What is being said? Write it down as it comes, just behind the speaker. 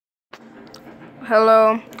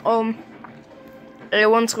Hello,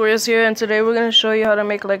 A1 Squares here, and today we're gonna show you how to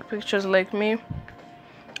make like pictures like me,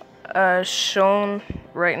 shown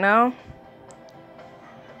right now.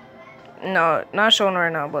 No, not shown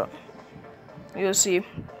right now, but you'll see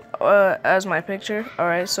as my picture.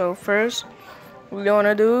 Alright, so first what you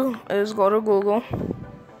wanna do is go to Google.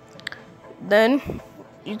 Then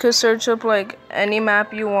you could search up like any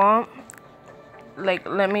map you want. Like,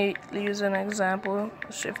 let me use an example,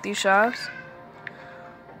 Shifty Shots.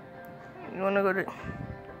 You wanna go to,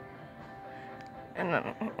 and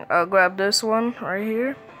then I'll grab this one right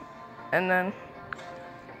here, and then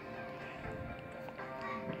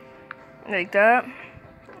like that.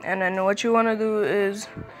 And then what you wanna do is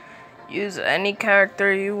use any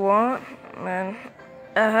character you want. And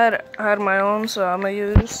I had my own, so I'm gonna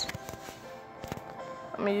use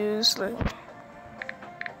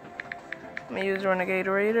Renegade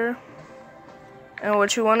Raider. And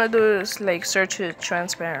what you wanna do is like search it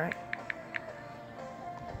transparent.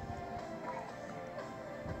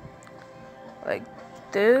 Like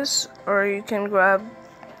this, or you can grab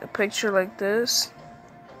a picture like this,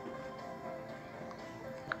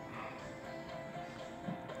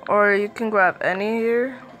 or you can grab any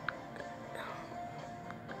here.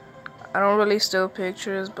 I don't really steal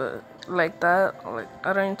pictures, but like that, like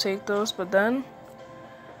I don't take those. But then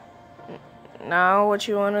now what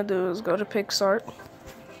you want to do is go to PixArt.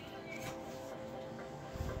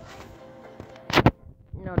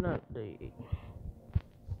 No, not the.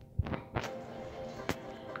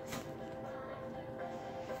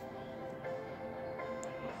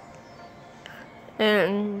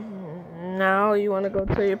 And now you want to go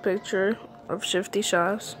to your picture of Shifty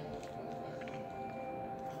Shots.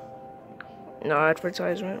 No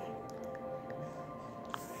advertisement.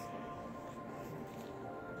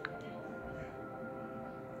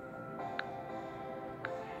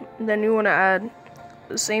 Then you want to add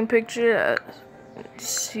the same picture as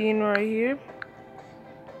seen right here.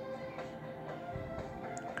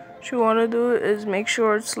 What you want to do is make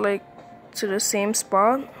sure it's like to the same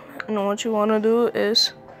spot. And what you want to do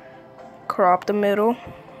is crop the middle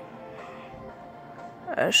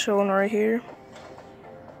as shown right here.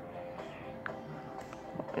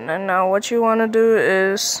 And then now what you want to do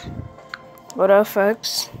is go to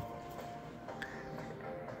effects,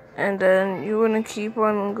 and then you want to keep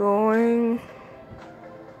on going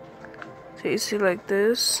till you see like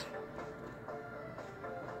this.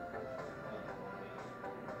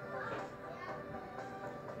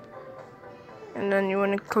 And then you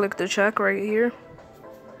want to click the check right here.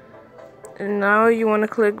 And now you want to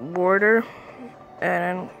click border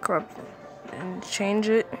and crop and change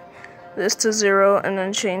this to 0, and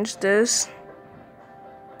then change this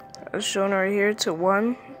as shown right here to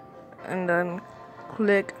 1, and then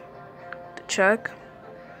click the check.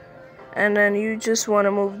 And then you just want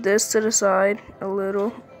to move this to the side a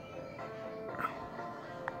little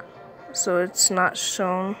so it's not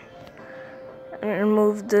shown. And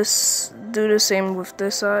move this, do the same with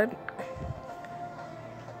this side.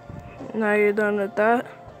 Now you're done with that.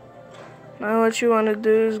 Now what you want to do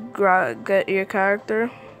is get your character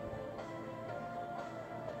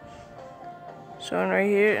shown right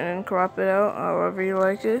here, and then crop it out however you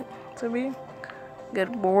like it to be.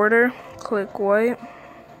 Get border, click white.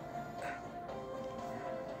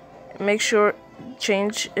 Make sure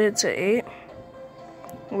change it to 8,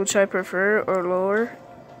 which I prefer, or lower.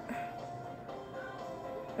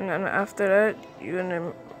 And then after that, you're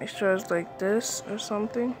gonna make sure it's like this or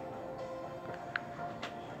something.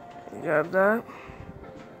 You got that.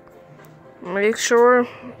 Make sure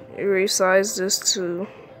you resize this to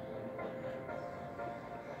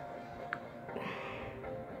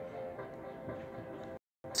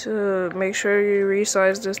make sure you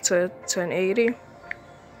resize this to 1080,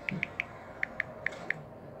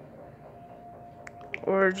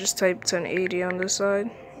 or just type 1080 on this side.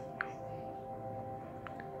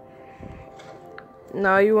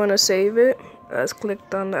 Now you want to save it. Let's click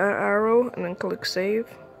on that arrow and then click save.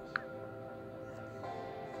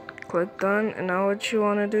 Click done. And now what you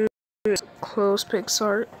want to do is close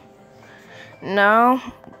PixArt.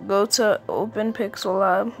 Now go to Open Pixel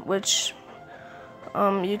Lab, which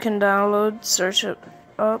you can download, search it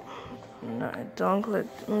up. No, don't click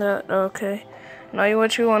that. Okay. Now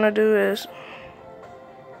what you want to do is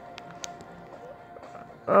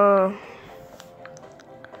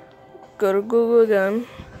go to Google again,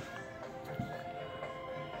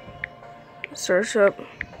 search up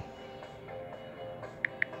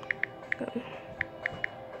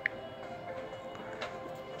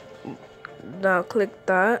now click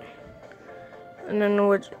that, and then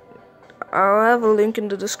I'll have a link in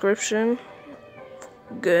the description.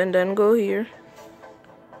 Good, and then go here.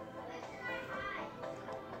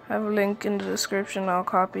 have a link in the description. I'll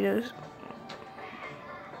copy it.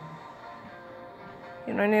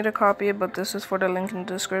 You don't need to copy it, but this is for the link in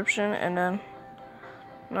the description. And then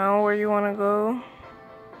now where you want to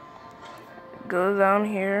go down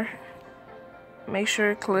here. Make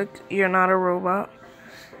sure to click "You're not a robot."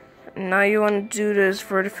 Now you want to do this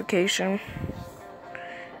verification,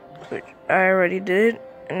 which I already did.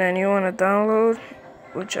 And then you want to download,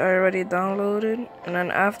 which I already downloaded. And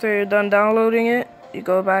then after you're done downloading it, you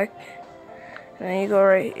go back and then you go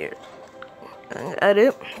right here and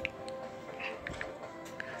edit.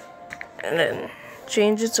 And then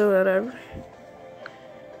change it to whatever.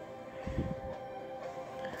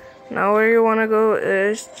 Now where you want to go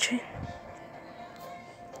is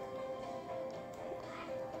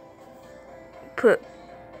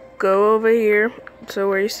go over here to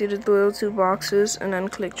where you see the little two boxes and then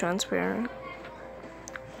click transparent.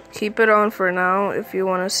 Keep it on for now if you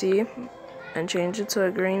want to see, and change it to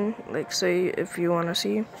a green, like say if you want to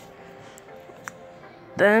see.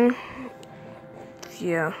 Then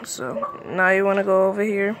yeah, so now you want to go over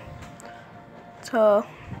here to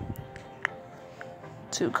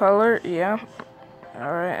color, yeah.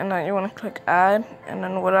 Alright, and then you want to click add, and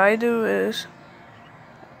then what I do is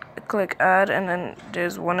click add, and then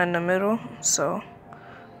there's one in the middle. So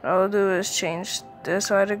what I'll do is change this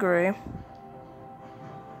side to gray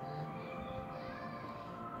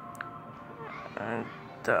and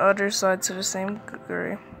the other side to the same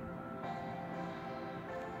gray.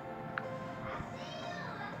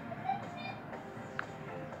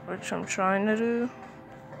 Which I'm trying to do.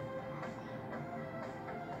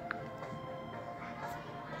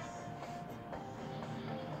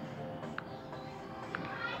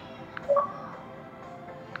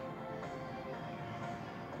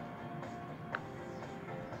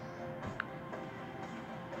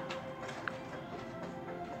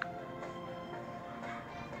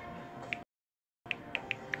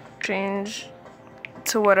 Change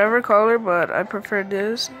to whatever color, but I prefer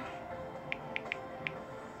this.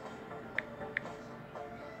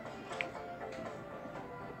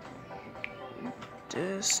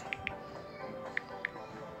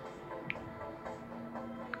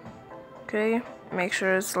 Okay, make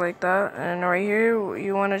sure it's like that. And right here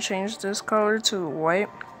you want to change this color to white,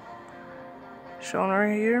 shown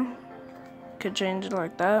right here. You could change it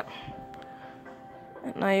like that.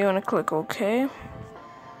 And now you want to click OK.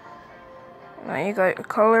 Now you got your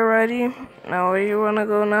color ready. Now where you want to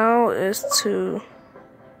go now is to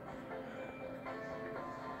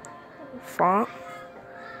font.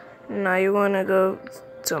 Now you want to go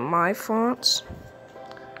to my fonts,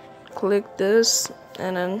 click this,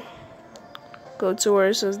 and then go to where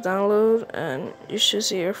it says download, and you should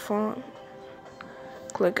see your font.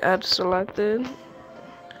 Click add selected.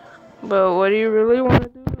 But what you really want to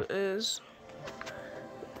do is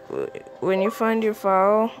when you find your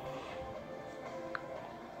file,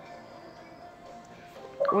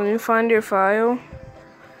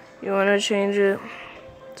 you want to change it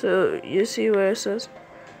to, you see where it says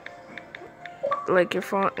like your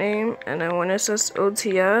font name, and then when it says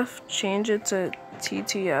OTF, change it to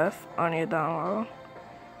TTF on your download.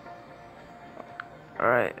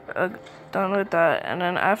 Alright, done with that. And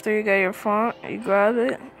then after you get your font, you grab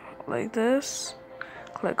it like this,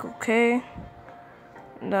 click OK.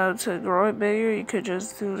 Now to grow it bigger, you could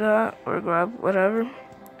just do that or grab whatever.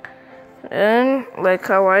 And like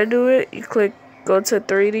how I do it, you go to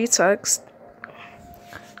 3D text,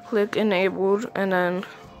 click enabled, and then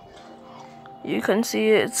you can see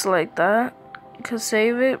it's like that. You can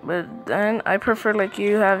save it, but then I prefer like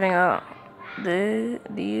you having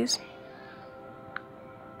these.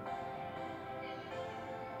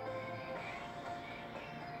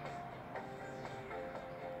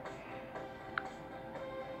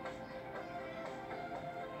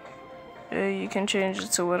 You can change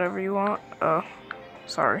it to whatever you want. Oh,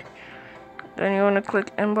 sorry. Then you want to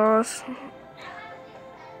click emboss,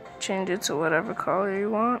 change it to whatever color you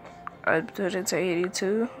want. I put it to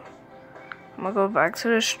 82. I'm gonna go back to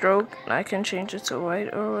the stroke, and I can change it to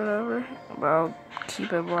white or whatever, but I'll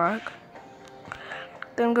keep it black.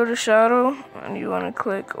 Then go to shadow, and you want to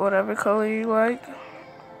click whatever color you like.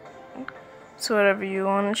 So whatever you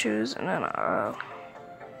want to choose, and then I'll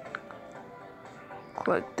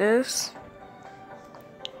click this.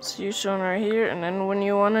 So you're shown right here, and then when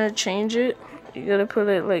you want to change it, you gotta put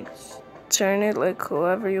it like, turn it like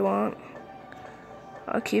whoever you want.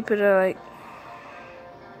 I'll keep it at like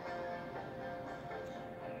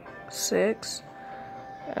 6.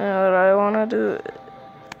 And what I want to do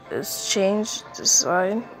is change the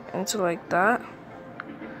side into like that.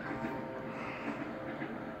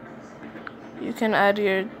 You can add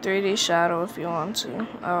your 3D shadow if you want to.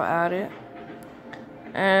 I'll add it.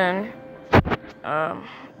 And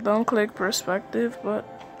don't click perspective, but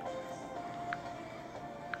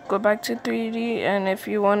go back to 3D, and if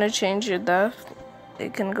you want to change your depth,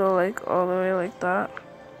 it can go like all the way like that.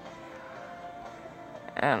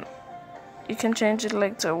 And you can change it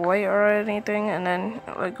like to white or anything, and then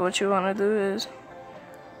like what you want to do is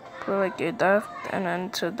put like your depth and then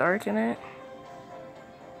to darken it.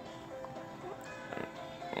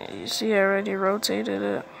 You see I already rotated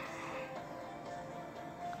it.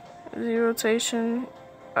 The rotation,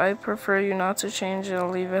 I prefer you not to change it, I'll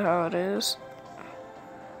leave it how it is.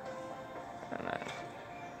 And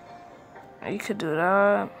then you could do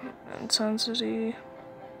that, intensity,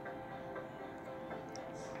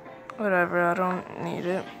 whatever, I don't need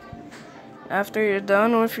it. After you're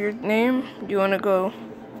done with your name, you want to go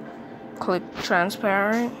click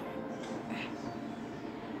transparent.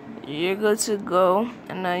 You're good to go,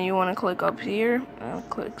 and then you want to click up here and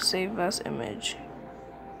click save as image.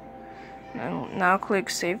 And now click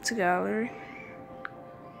save to gallery.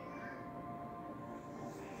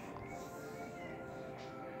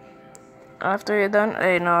 After you're done,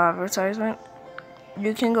 no advertisement,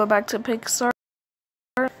 you can go back to Pixar,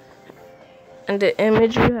 and the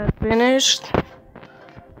image you have finished,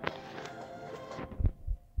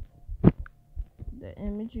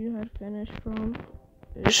 from,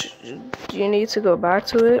 you need to go back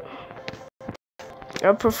to it.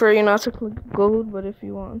 I prefer you not to click gold, but if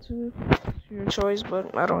you want to, it's your choice,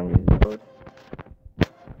 but I don't use gold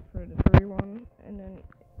for the free one. And then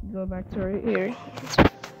go back to right here.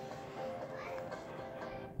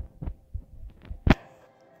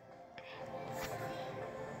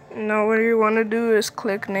 Now what you want to do is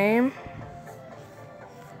click name,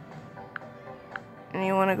 and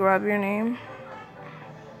you want to grab your name,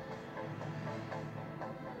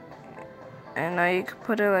 and now you can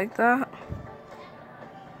put it like that.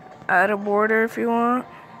 Add a border if you want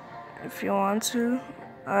to.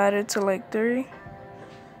 Add it to like 3.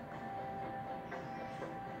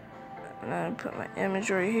 And then put my image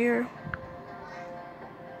right here.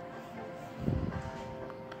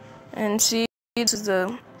 And see, this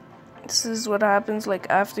is what happens like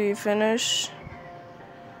after you finish.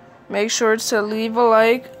 Make sure to leave a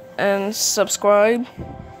like and subscribe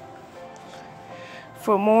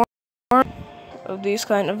for more of these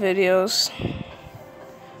kind of videos.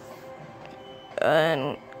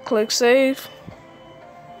 And click save,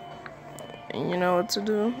 and you know what to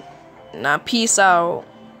do. Now peace out.